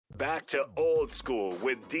back to Old School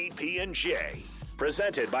with DP and J.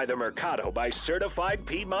 Presented by the Mercado by Certified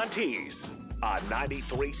Piedmontese on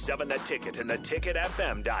 93.7 The Ticket and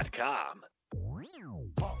theticketfm.com.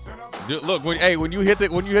 Look, when you hit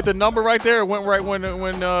the number right there, it went right when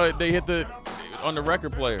they hit the on the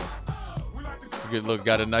record player. Look,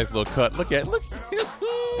 got a nice little cut. Look at it,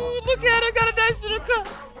 got a nice little cut.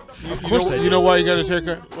 Of course, you know why you got his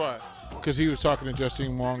haircut? Why? Because he was talking to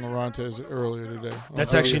Justine Wong Arantes earlier today.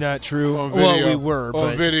 That's actually not true. On video, well, we were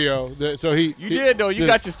on video. So you did though. You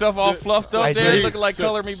got your stuff all fluffed up there, looking like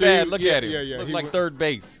Color Me Bad. Look at him. Yeah. Look like third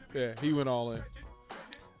base. Yeah, he went all in.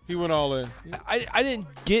 I didn't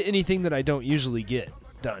get anything that I don't usually get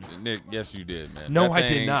done. Nick, yes, you did, man. No, I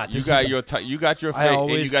did not. You got your fade,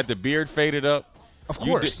 and you got the beard faded up. Of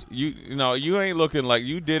course. You ain't looking like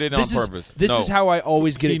you did it on purpose. This is how I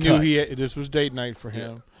always get it cut. He knew this was date night for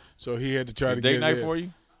him, so he had to try to get it. Date night for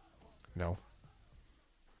you? No.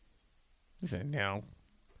 He said no.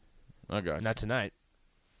 I got you. Not tonight.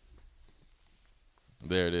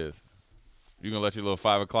 There it is. You gonna let your little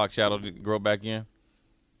 5 o'clock shadow grow back in?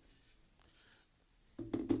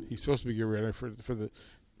 He's supposed to be getting ready for the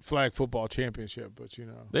flag football championship, but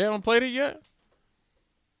they haven't played it yet.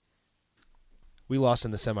 We lost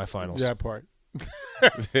in the semifinals. That part.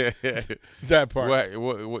 That part.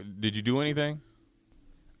 What, did you do anything?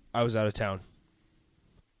 I was out of town.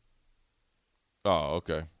 Oh,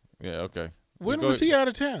 okay. Yeah, okay. When was he out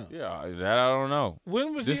of town? Yeah, that I don't know.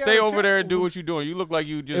 When was just he stay out of over town? there and do what you're doing. You look like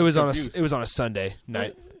you just. It was on a Sunday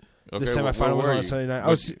night. Okay, the semifinal was on a you? Sunday night. I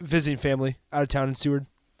was visiting family out of town in Seward.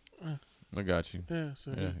 I got you. Yeah.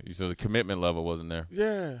 So the commitment level wasn't there.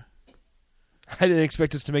 Yeah. I didn't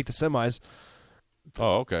expect us to make the semis.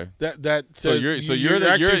 Oh, okay. That says you're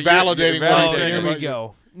actually validating what I'm saying. Here we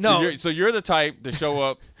go. No. So you're the type to show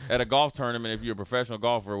up at a golf tournament if you're a professional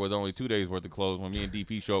golfer with only 2 days worth of clothes when me and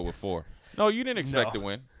DP show up with 4. No, you didn't expect to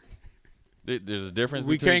win. There's a difference.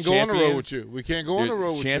 We between can't go on the road with you. We can't go on the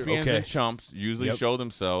road with you. Champions and chumps usually show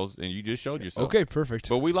themselves, and you just showed yourself. Okay, perfect.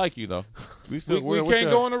 But we like you though. We can't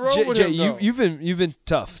go on the road with him. Jay, you've been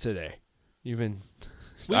tough today. You've been.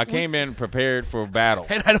 I came in prepared for battle,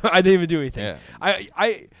 and I didn't even do anything.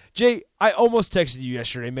 Yeah. Jay, I almost texted you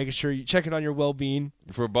yesterday, making sure you checking on your well-being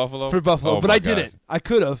for Buffalo. But I didn't. I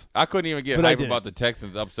could have. I couldn't even get hype about the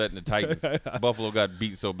Texans upsetting the Titans. Buffalo got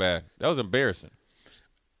beat so bad. That was embarrassing.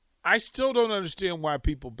 I still don't understand why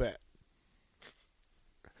people bet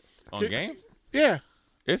on games. Yeah,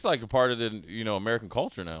 it's like a part of the American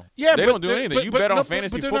culture now. Yeah, they don't do anything. You bet on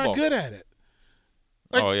fantasy football. But they're not good at it.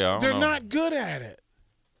 Oh yeah, they're not good at it.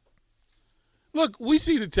 Look, we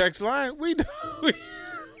see the text line. We know.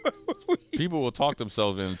 People will talk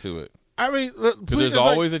themselves into it. I mean, there's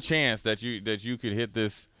always a chance that you could hit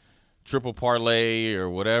this triple parlay or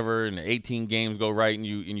whatever, and 18 games go right, and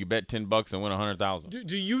you bet $10 and win $100,000.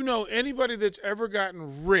 Do you know anybody that's ever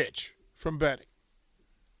gotten rich from betting?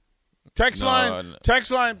 Text line.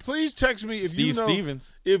 Please text me if you know. Stevens.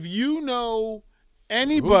 If you know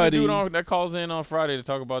anybody who's the dude that calls in on Friday to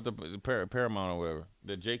talk about the Paramount or whatever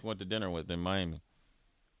that Jake went to dinner with in Miami.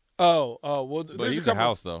 Well, but he's a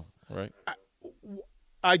house though, right?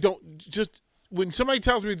 I don't just when somebody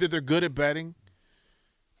tells me that they're good at betting,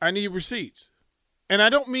 I need receipts. And I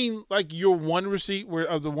don't mean like your one receipt where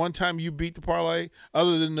of the one time you beat the parlay,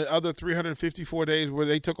 other than the other 354 days where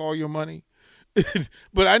they took all your money.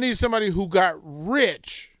 But I need somebody who got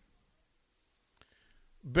rich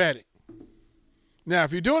betting. Now,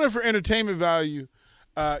 if you're doing it for entertainment value,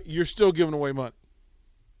 you're still giving away money.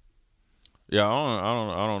 Yeah,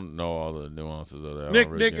 I don't know all the nuances of that. Nick,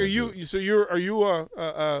 are you a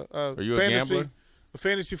gambler? A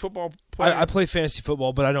fantasy football player? I play fantasy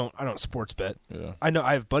football, but I don't sports bet. Yeah. I know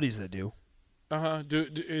I have buddies that do. Are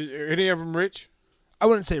any of them rich? I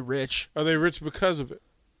wouldn't say rich. Are they rich because of it?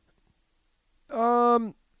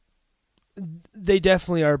 They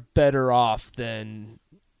definitely are better off than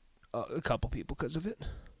a couple people because of it.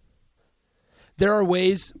 There are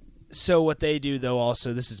ways. So what they do, though,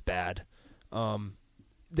 also, this is bad.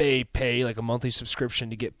 They pay like a monthly subscription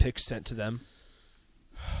to get picks sent to them,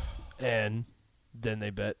 and then they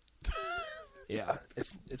bet. Yeah,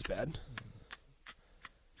 it's bad.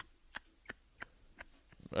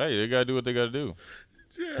 Hey, they gotta do what they gotta do.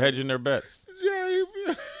 Yeah. Hedging their bets. Yeah.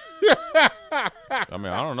 I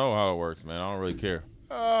mean, I don't know how it works, man. I don't really care.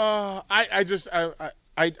 I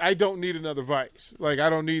don't need another vice. Like, I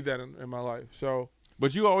don't need that in my life. So.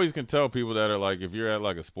 But you always can tell people that are like, if you're at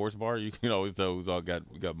like a sports bar, you can always tell who's all got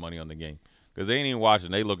money on the game because they ain't even watching.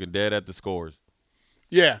 They looking dead at the scores.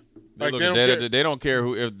 Yeah, they don't care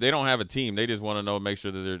who. If they don't have a team, they just want to make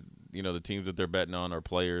sure that they're the teams that they're betting on are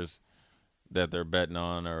players that they're betting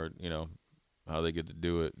on, or how they get to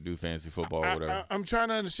do fantasy football or whatever. I'm trying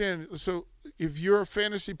to understand. So if you're a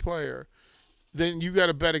fantasy player, then you got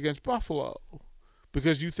to bet against Buffalo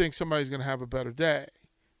because you think somebody's going to have a better day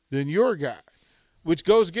than your guy, which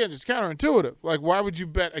goes against, it's counterintuitive. Like, why would you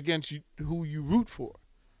bet against who you root for?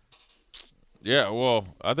 Yeah, well,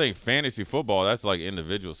 I think fantasy football, that's like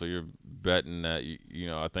individual. So you're betting that,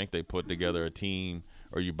 I think they put together a team,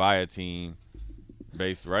 or you buy a team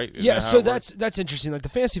based, right? Yeah, so that's interesting. Like the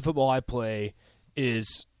fantasy football I play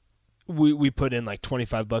is we put in like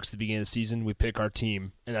 $25 at the beginning of the season. We pick our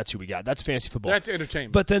team, and that's who we got. That's fantasy football. That's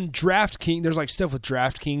entertainment. But then DraftKings, there's like stuff with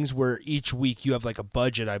DraftKings where each week you have like a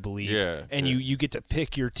budget, I believe, and you get to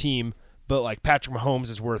pick your team. But like Patrick Mahomes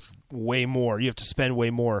is worth way more. You have to spend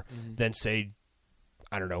way more than, say,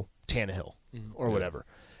 I don't know, Tannehill or whatever.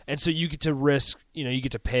 And so you get to risk, you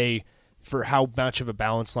get to pay for how much of a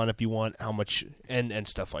balanced lineup you want, how much, and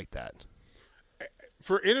stuff like that.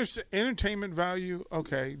 For entertainment value,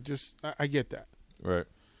 okay, I get that. Right.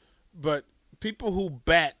 But people who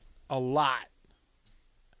bet a lot,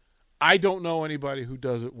 I don't know anybody who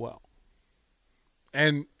does it well.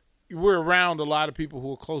 And we're around a lot of people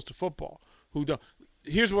who are close to football who don't.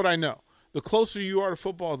 Here's what I know. The closer you are to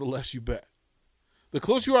football, the less you bet. The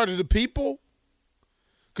closer you are to the people,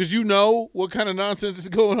 because you know what kind of nonsense is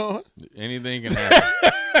going on. Anything can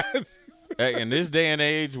happen. In this day and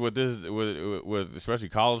age, with especially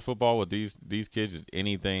college football, with these kids,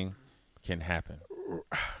 anything can happen.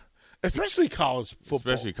 Especially college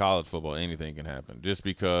football. Especially college football, anything can happen. Just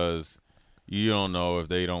because you don't know if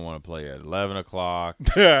they don't want to play at 11 o'clock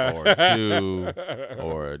or 2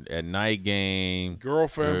 or at night game.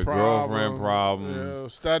 Girlfriend problem.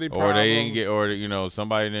 Study problem. Or they didn't get, or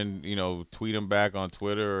somebody didn't, tweet them back on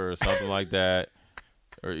Twitter or something like that.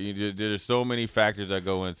 Or there's so many factors that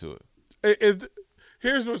go into it.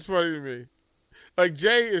 Here's what's funny to me. Like,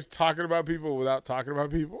 Jay is talking about people without talking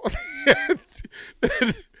about people.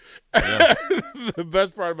 The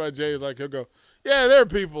best part about Jay is, like, he'll go, yeah, there are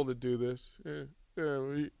people that do this. Yeah,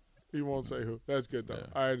 he won't say who. That's good, though. Yeah.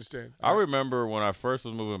 I understand. I remember when I first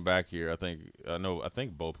was moving back here, I think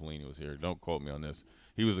Bo Pelini was here. Don't quote me on this.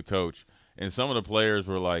 He was a coach. And some of the players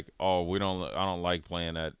were like, oh, I don't like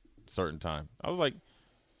playing at a certain time. I was like,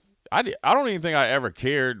 I don't even think I ever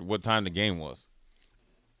cared what time the game was.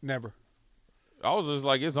 Never. I was just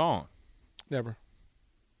like, it's on. Never.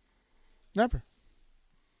 Not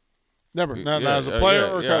as a player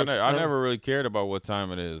or coach. I never really cared about what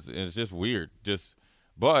time it is. It's just weird.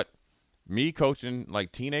 But me coaching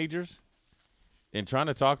like teenagers and trying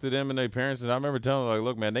to talk to them and their parents, and I remember telling them, like,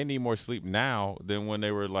 look, man, they need more sleep now than when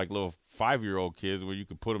they were like little 5-year-old kids where you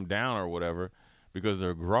could put them down or whatever because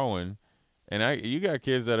they're growing. And you got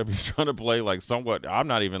kids that be trying to play like somewhat. I'm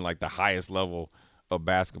not even like the highest level of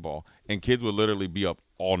basketball, and kids would literally be up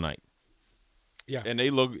all night. Yeah, and they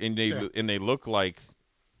look like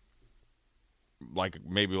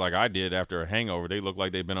maybe like I did after a hangover. They look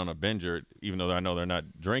like they've been on a binger, even though I know they're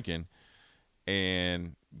not drinking,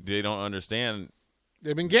 and they don't understand.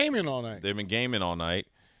 They've been gaming all night.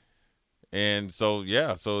 And so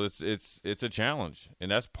it's a challenge,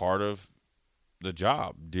 and that's part of the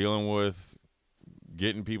job, dealing with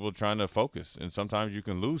getting people trying to focus. And sometimes you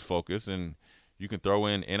can lose focus, and you can throw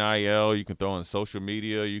in NIL, you can throw in social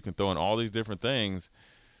media, you can throw in all these different things.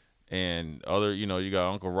 And other, you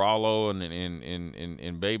got Uncle Rollo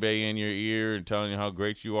and Bebe in your ear and telling you how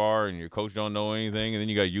great you are, and your coach don't know anything. And then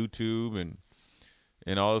you got YouTube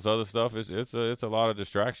and all this other stuff. It's a lot of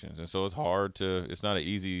distractions, and so it's hard to. It's not as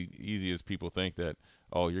easy as people think that.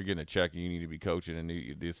 Oh, you're getting a check and you need to be coaching and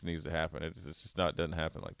this needs to happen. It's just doesn't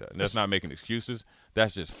happen like that. And that's not making excuses.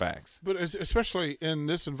 That's just facts. But especially in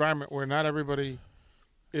this environment where not everybody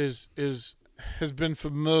has been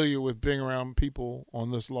familiar with being around people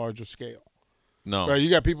on this larger scale. No. Right? You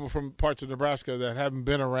got people from parts of Nebraska that haven't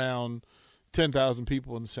been around 10,000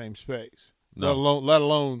 people in the same space. No. Let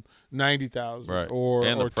alone 90,000 right. or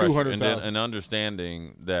 200,000. And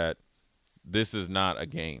understanding that this is not a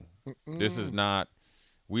game. This is not –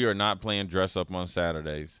 we are not playing dress up on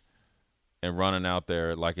Saturdays and running out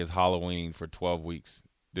there like it's Halloween for 12 weeks.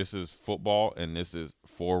 This is football, and this is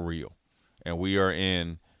for real. And we are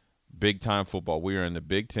in big-time football. We are in the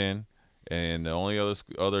Big Ten, and the only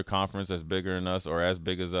other conference that's bigger than us or as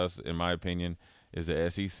big as us, in my opinion, is the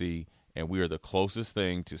SEC, and we are the closest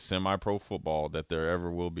thing to semi-pro football that there ever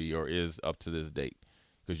will be or is up to this date,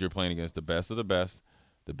 because you're playing against the best of the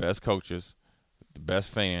best coaches, the best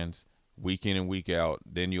fans, week in and week out.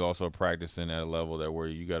 Then you also are practicing at a level that where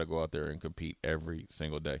you got to go out there and compete every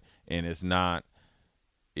single day, and it's not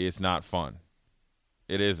fun.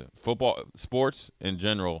 It isn't. Football, sports in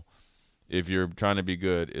general, if you're trying to be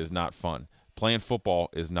good, is not fun. Playing football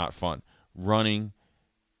is not fun. Running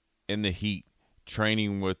in the heat,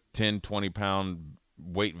 training with 10, 20-pound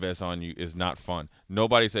weight vests on you is not fun.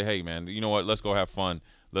 Nobody say, hey, man, you know what, let's go have fun.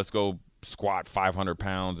 Let's go squat 500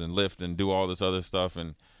 pounds and lift and do all this other stuff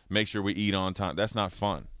and make sure we eat on time. That's not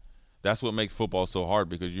fun. That's what makes football so hard,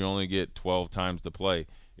 because you only get 12 times to play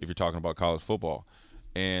if you're talking about college football.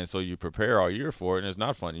 And so you prepare all year for it, and it's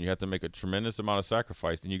not fun. You have to make a tremendous amount of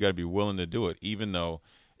sacrifice, and you got to be willing to do it, even though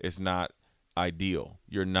it's not ideal.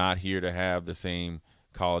 You're not here to have the same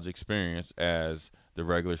college experience as the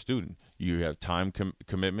regular student. You have time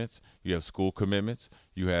commitments. You have school commitments.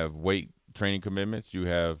 You have weight training commitments. You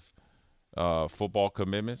have football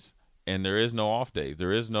commitments. And there is no off days.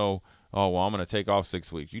 There is no, oh, well, I'm going to take off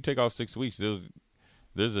 6 weeks. You take off 6 weeks,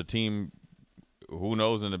 there's a team, who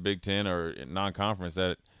knows, in the Big Ten or in non-conference,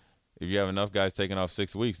 that if you have enough guys taking off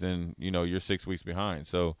 6 weeks, then, you're 6 weeks behind.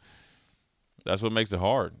 So that's what makes it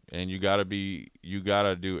hard. And you got to do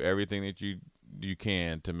everything that you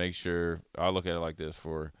can to make sure. I look at it like this: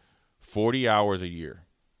 for 40 hours a year,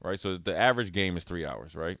 right? So the average game is 3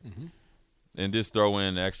 hours, right? Mm-hmm. And just throw in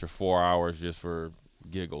an extra 4 hours just for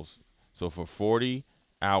giggles. So for 40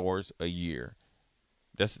 hours a year,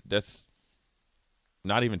 that's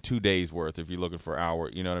not even 2 days worth if you're looking for hour.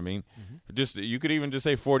 You know what I mean? Mm-hmm. You could even just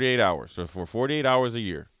say 48 hours. So for 48 hours a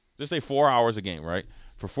year, just say 4 hours a game, right?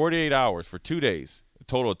 For 48 hours, for 2 days, a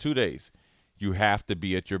total of 2 days, you have to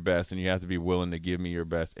be at your best, and you have to be willing to give me your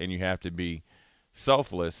best, and you have to be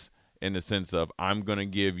selfless in the sense of, I'm going to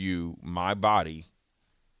give you my body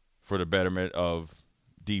for the betterment of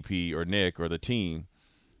DP or Nick or the team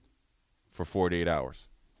for 48 hours.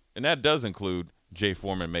 And that does include Jay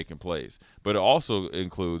Foreman making plays, but it also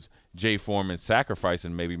includes Jay Foreman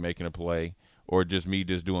sacrificing, maybe making a play, or just me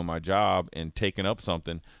just doing my job and taking up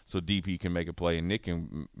something so DP can make a play and Nick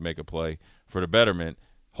can make a play for the betterment.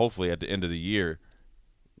 Hopefully at the end of the year,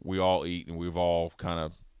 we all eat, and it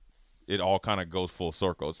all kind of goes full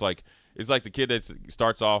circle. It's like the kid that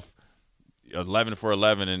starts off 11 for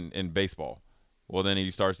 11 in baseball. Well, then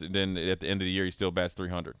then at the end of the year, he still bats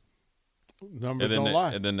 300. Numbers don't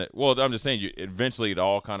lie. And then, I'm just saying, eventually it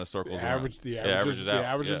all kind of circles around. The averages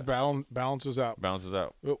balances out. Balances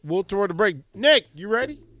out. We'll throw the break. Nick, you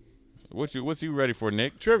ready? What's he ready for,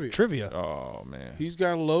 Nick? Trivia. Oh, man. He's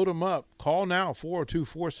got to load them up. Call now,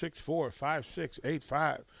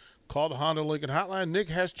 402-464-5685. Call the Honda Lincoln hotline. Nick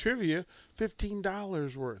has trivia,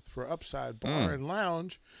 $15 worth for Upside Bar and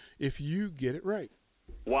Lounge if you get it right.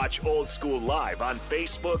 Watch Old School live on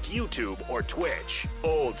Facebook, YouTube, or Twitch.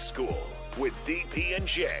 Old School with DP and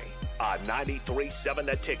J on 93.7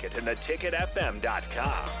 The Ticket and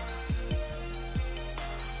theticketfm.com.